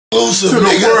Exclusive, to the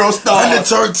nigga. world star.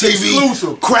 Undaturf TV.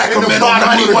 Exclusive. Crack 'em in on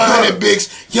 9100 Bigs.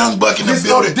 Young Buck in the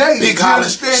building. Big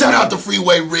Hollis. Shout out to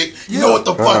Freeway Rick. You know what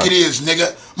the fuck it is,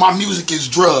 nigga. My music is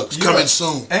drugs. Coming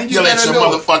soon. And You'll let your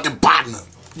motherfucking partner.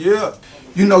 Yeah.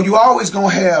 You know, you always gonna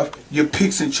have your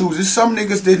picks and chooses. Some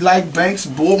niggas that like Banks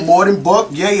more than Buck,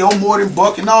 Yayo more than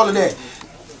Buck, and all of that.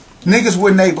 Niggas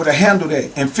wasn't able to handle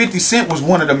that. And 50 Cent was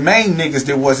one of the main niggas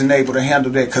that wasn't able to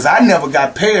handle that. Because I never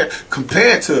got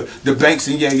compared to the Banks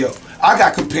and Yayo. I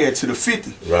got compared to the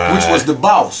 50, which was the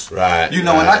boss. You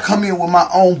know, and I come in with my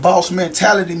own boss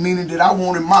mentality, meaning that I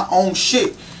wanted my own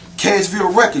shit.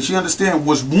 Cashville Records, you understand,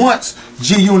 was once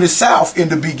G-Unit South in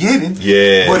the beginning.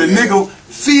 Yeah. But a nigga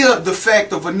feared the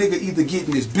fact of a nigga either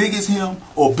getting as big as him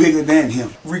or bigger than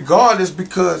him. Regardless,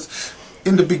 because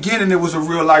in the beginning it was a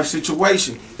real life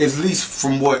situation. At least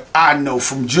from what I know,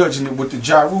 from judging it with the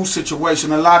Ja Rule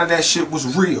situation, a lot of that shit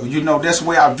was real. You know, that's the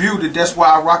way I viewed it. That's why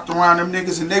I rocked around them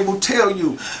niggas, and they will tell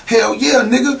you, hell yeah,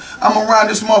 nigga, I'm around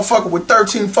this motherfucker with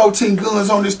 13, 14 guns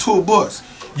on this tour bus.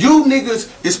 You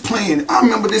niggas is playing. I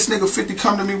remember this nigga 50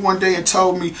 come to me one day and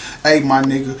told me, hey, my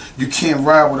nigga, you can't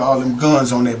ride with all them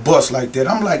guns on that bus like that.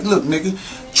 I'm like, look, nigga,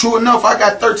 true enough, I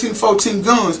got 13, 14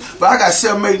 guns, but I got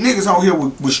 7, 8 niggas on here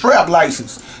with strap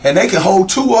license, and they can hold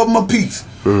 2 of them apiece.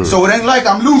 So it ain't like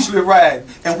I'm loosely riding.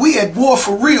 And we at war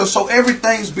for real, so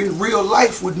everything's been real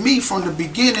life with me from the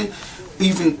beginning,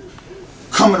 even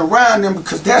coming around them,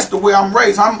 because that's the way I'm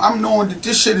raised. I'm knowing that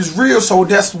this shit is real, so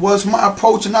that's was my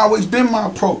approach and always been my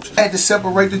approach. I had to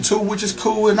separate the two, which is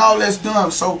cool, and all that's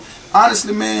done. So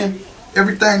honestly, man,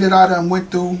 everything that I done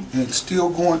went through and still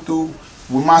going through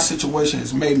with my situation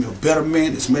has made me a better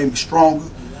man. It's made me stronger.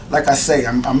 Like I say,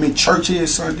 I'm in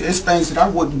churches, so it's things that I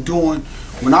wasn't doing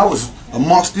when I was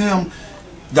amongst them.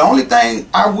 The only thing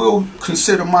I will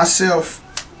consider myself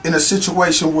in a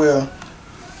situation where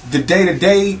the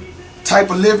day-to-day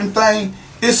type of living thing,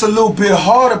 it's a little bit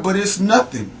harder, but it's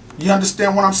nothing. You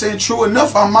understand what I'm saying? True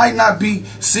enough, I might not be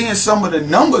seeing some of the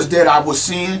numbers that I was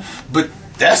seeing, but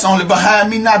that's only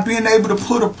behind me not being able to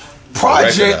put a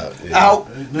project out.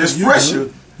 There's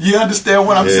pressure. You understand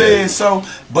what I'm saying? So,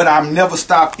 but I've never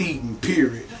stopped eating,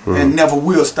 period. And never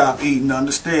will stop eating,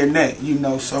 understand that, you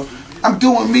know. So I'm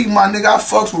doing me, my nigga. I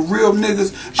fucks with real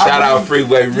niggas. Shout out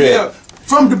Freeway Rick. Yeah,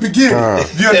 from the beginning.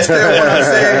 You understand what I'm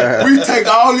saying? We take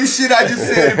all this shit I just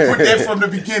said and put that from the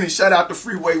beginning. Shout out to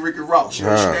Freeway Rick and Ross. You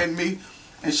understand me?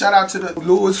 And shout out to the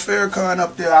Louis Farrakhan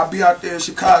up there. I'll be out there in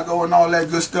Chicago and all that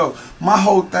good stuff. My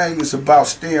whole thing is about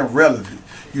staying relevant.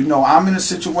 You know, I'm in a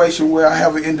situation where I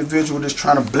have an individual that's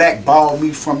trying to blackball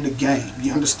me from the game.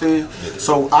 You understand?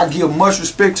 So I give much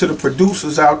respect to the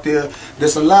producers out there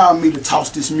that's allowing me to toss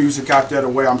this music out there the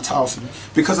way I'm tossing it.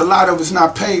 Because a lot of it's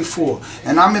not paid for.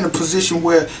 And I'm in a position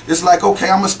where it's like, okay,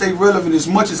 I'm going to stay relevant as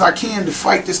much as I can to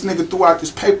fight this nigga throughout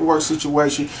this paperwork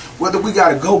situation. Whether we got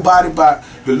to go by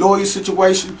the lawyer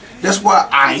situation. That's why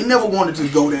I ain't never wanted to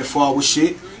go that far with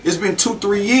shit. It's been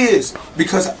 2-3 years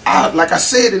because like I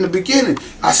said in the beginning,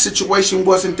 our situation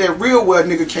wasn't that real where a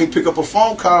nigga can't pick up a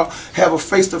phone call, have a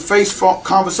face-to-face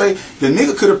conversation. The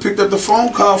nigga could have picked up the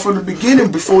phone call from the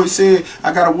beginning before he said,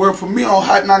 I got a word from me on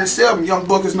Hot 97. Young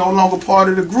Buck is no longer part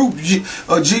of the group,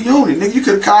 G-Unit. Nigga, you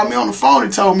could have called me on the phone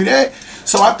and told me that.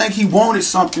 So I think he wanted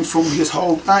something from his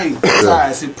whole thing.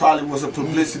 Besides, it probably was a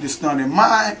publicity stunt in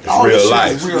mine. All this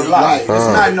shit is real life. It's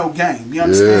not no game. You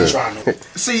understand?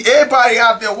 See, everybody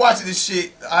out there watching this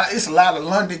shit, it's a lot of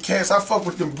London cats. I fuck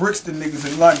with them Brixton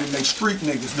niggas in London. They street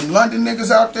niggas. Them London niggas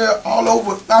out there all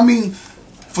over. I mean,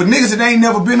 for niggas that ain't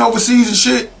never been overseas and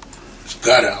shit, it's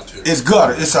gutter out there. It's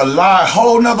gutter. It's a lot,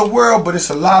 whole nother world, but it's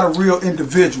a lot of real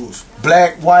individuals.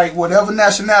 Black, white, whatever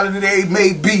nationality they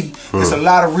may be, it's a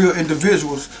lot of real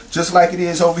individuals, just like it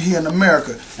is over here in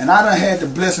America. And I done had the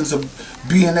blessings of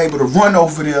being able to run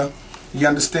over there, you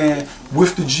understand,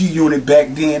 with the G-Unit back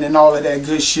then and all of that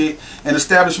good shit, and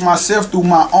establish myself through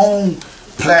my own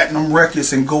platinum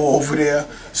records and go over there.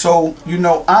 So, you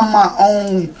know, I'm my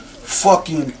own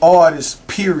fucking artist,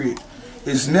 period.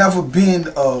 It's never been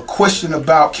a question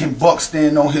about can Buck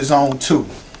stand on his own too.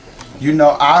 You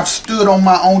know, I've stood on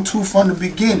my own too from the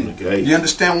beginning. You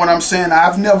understand what I'm saying?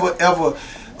 I've never ever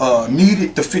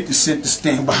needed the 50 Cent to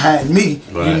stand behind me.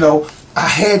 You know, I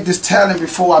had this talent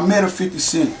before I met a 50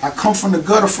 Cent. I come from the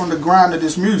gutter, from the grind of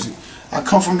this music. I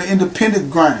come from the independent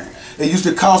grind. It used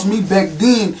to cost me back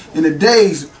then in the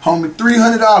days, homie,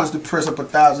 $300 to press up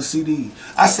 1,000 CDs.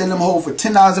 I sell them home for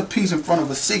 $10 a piece in front of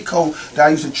a Seiko that I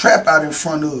used to trap out in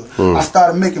front of. I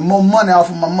started making more money off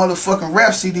of my motherfucking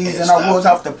rap CDs than I was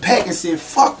off the pack, and said,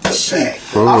 fuck this shit.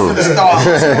 I'm finna start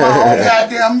my own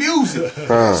goddamn music.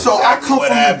 So I come from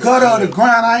the gutter of the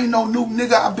grind. I ain't no new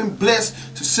nigga. I've been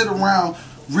blessed to sit around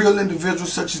real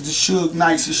individuals such as the Suge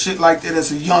Knights and shit like that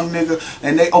as a young nigga,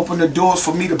 and they opened the doors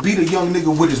for me to be the young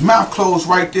nigga with his mouth closed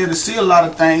right there to see a lot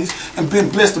of things, and been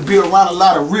blessed to be around a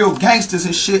lot of real gangsters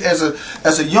and shit as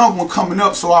a young one coming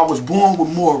up. So I was born with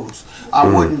morals.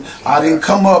 I didn't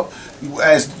come up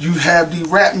as you have these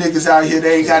rap niggas out here.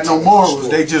 They ain't got no morals.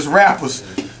 They just rappers.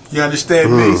 You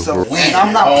understand me? So and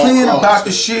I'm not playing about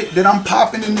the shit that I'm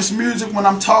popping in this music when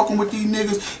I'm talking with these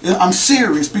niggas. I'm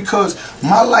serious because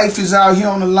my life is out here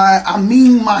on the line. I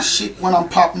mean my shit when I'm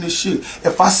popping this shit.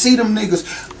 If I see them niggas,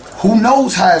 who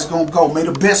knows how it's gonna go? May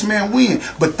the best man win.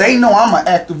 But they know I'm an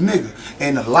active nigga.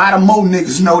 And a lot of more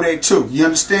niggas know that too. You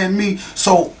understand me?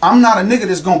 So I'm not a nigga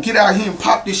that's gonna get out here and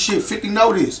pop this shit. 50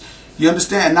 know this. You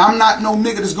understand? And I'm not no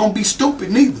nigga that's gonna be stupid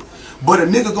neither. But a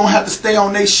nigga gonna have to stay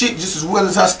on they shit just as well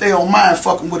as I stay on mine,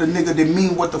 fucking with a nigga that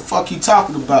mean what the fuck he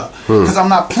talking about. Because I'm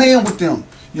not playing with them.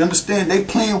 You understand? They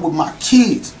playing with my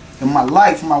kids and my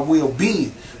life, my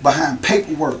well-being behind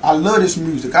paperwork. I love this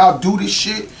music. I'll do this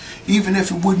shit even if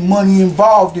it wasn't money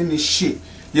involved in this shit.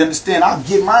 You understand? I'll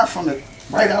get mine from the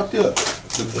right out there.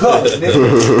 The gut,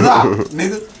 nigga. Block,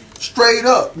 nigga. Straight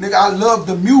up. Nigga, I love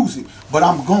the music. But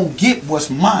I'm gonna get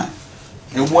what's mine.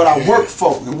 And what I work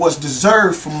for, and what's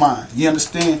deserved for mine. You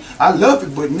understand? I love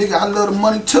it, but nigga, I love the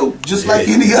money too. Just like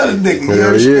any other nigga. You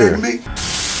understand me?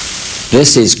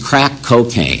 This is crack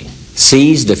cocaine,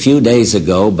 seized a few days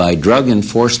ago by drug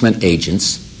enforcement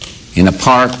agents in a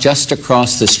park just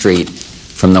across the street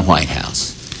from the White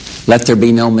House. Let there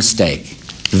be no mistake.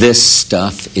 This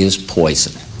stuff is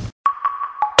poison.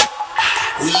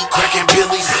 Weed cracking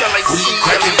Pilly'S, weed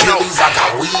cracking Pilly'S, I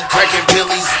got weed cracking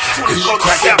Pilly'S, weed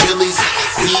cracking Pilly'S,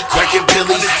 weed cracking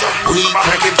Pilly'S, weed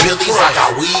cracking Pilly'S, I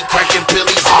got weed cracking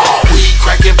Pilly'S, weed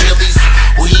cracking Pilly'S,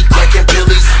 weed cracking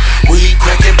Pilly'S, weed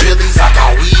cracking Pilly'S, I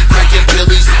got weed cracking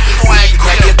Pilly'S, weed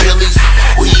cracking Pilly'S,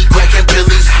 weed cracking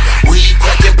Pilly'S, weed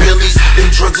cracking Pilly'S. Them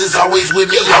drugs is always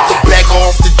with me, out the back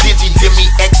off the digi, give me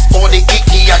X or the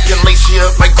icky. I can lace you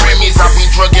up like Grammys, I be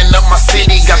drugging up my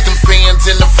city, got them fans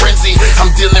in a frenzy.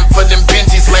 I'm dealing for them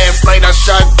Benzies. Last night I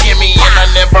shot Gimme and I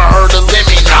never heard a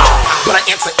Lemmy, no. But I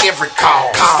answer every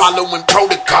call, following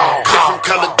protocol. Different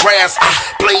colored grass,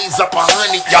 blaze up 100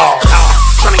 y'all.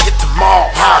 Tryna get to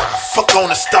mall, fuck on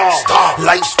a star.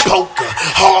 Life's poker,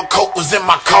 hard coke was in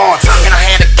my car, and I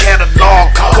had a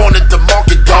catalog. Going to the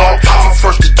market, dog. From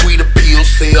first to tweet appeal,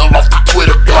 sale off the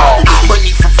Twitter blog.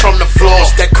 Money from the floors,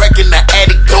 that crack in the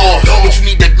attic door. What you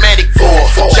need that Matic for?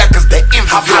 Jackers that envy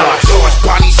yours. Taurus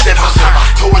Bonnie Chevy,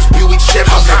 Taurus Buick Chevy,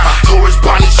 Taurus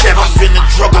Bonnie Chevy. Finna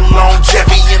drug a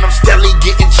longevity, and I'm steadily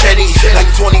getting chetty like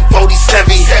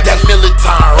 2047. That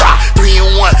Military rock,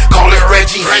 3-in-1, call it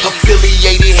Reggie.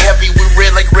 Affiliated heavy, we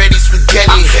red like ready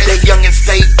spaghetti. That youngin'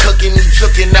 stay cooking and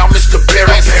jooking out Mr.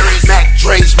 Berry's. Mac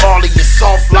Dre's, Marley, and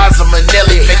soft Liza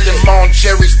Minnelli. Make them on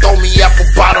cherries, throw me apple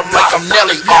bottom like I'm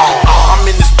Nelly. I'm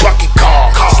in this bucket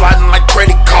car, sliding like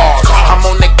credit cards. I'm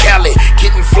on the Cali,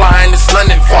 getting flying this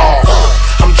London fall.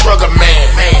 I'm drugger man,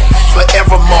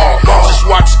 forevermore. Just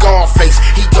watch Scarface,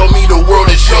 he told me the world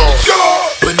is yours.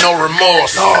 But no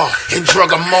remorse, and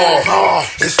drug 'em more,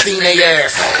 and steam they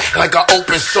ass like an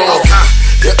open source.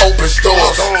 They open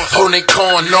stores, hold they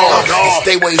corn off, and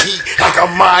stay with heat like a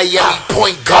Miami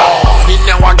point guard. And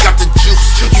now I got the juice,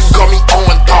 you call me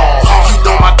Owen Thal. You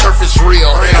know my turf is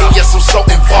real, and yes I'm so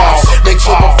involved. Make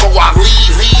sure before I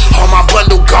leave, all my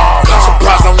bundle gone.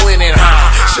 Surprised I'm winning,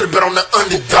 should've been on the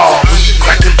underdog. Weed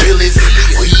cracking Pilly'S,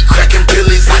 weed cracking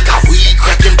Pilly'S, I got weed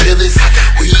cracking Pilly'S,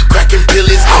 weed cracking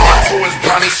Pilly'S. Taurus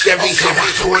Bonnie Chevy,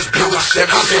 Taurus Buick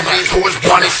Chevy, Taurus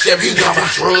Bonnie Chevy.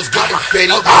 Different drugs, got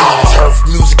confetti. Turf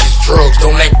music is drugs,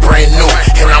 don't act brand new,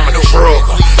 and I'm a drug.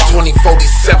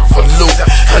 2047 for loot.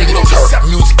 Undaturf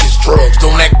music is drugs,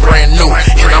 don't act brand new,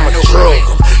 and I'm a drug.